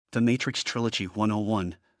The Matrix Trilogy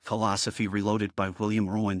 101, Philosophy Reloaded by William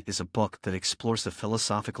Irwin is a book that explores the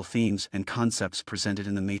philosophical themes and concepts presented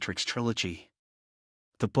in the Matrix Trilogy.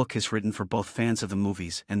 The book is written for both fans of the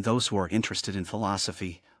movies and those who are interested in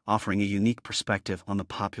philosophy, offering a unique perspective on the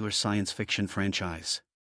popular science fiction franchise.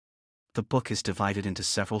 The book is divided into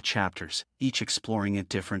several chapters, each exploring a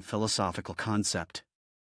different philosophical concept.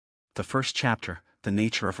 The first chapter, The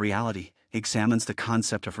Nature of Reality, examines the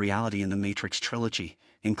concept of reality in the Matrix Trilogy,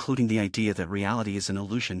 including the idea that reality is an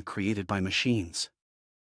illusion created by machines.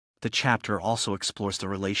 The chapter also explores the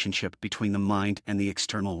relationship between the mind and the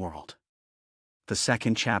external world. The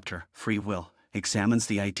second chapter, Free Will, examines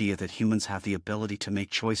the idea that humans have the ability to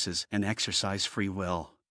make choices and exercise free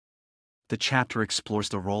will. The chapter explores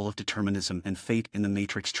the role of determinism and fate in the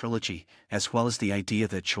Matrix Trilogy, as well as the idea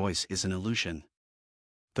that choice is an illusion.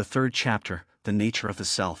 The third chapter, The Nature of the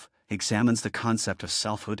Self, examines the concept of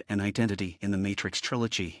selfhood and identity in the Matrix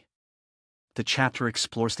Trilogy. The chapter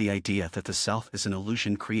explores the idea that the self is an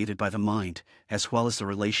illusion created by the mind, as well as the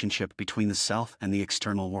relationship between the self and the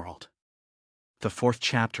external world. The fourth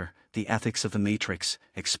chapter, The Ethics of the Matrix,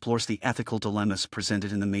 explores the ethical dilemmas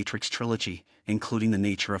presented in the Matrix Trilogy, including the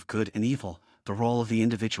nature of good and evil, the role of the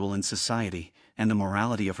individual in society, and the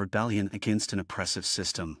morality of rebellion against an oppressive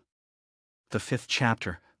system. The fifth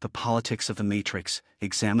chapter, The Politics of the Matrix,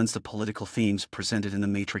 examines the political themes presented in the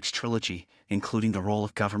Matrix Trilogy, including the role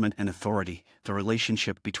of government and authority, the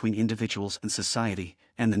relationship between individuals and society,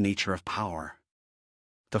 and the nature of power.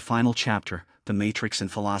 The final chapter, The Matrix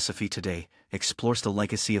and Philosophy Today, explores the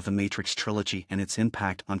legacy of the Matrix Trilogy and its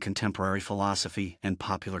impact on contemporary philosophy and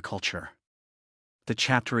popular culture. The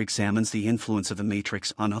chapter examines the influence of the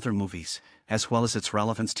Matrix on other movies, as well as its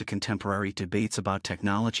relevance to contemporary debates about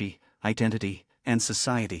technology, identity, and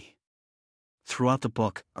society. Throughout the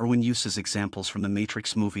book, Irwin uses examples from the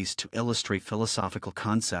Matrix movies to illustrate philosophical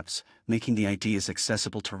concepts, making the ideas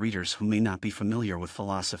accessible to readers who may not be familiar with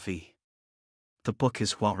philosophy. The book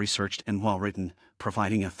is well-researched and well-written,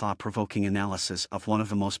 providing a thought-provoking analysis of one of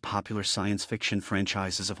the most popular science fiction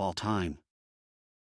franchises of all time.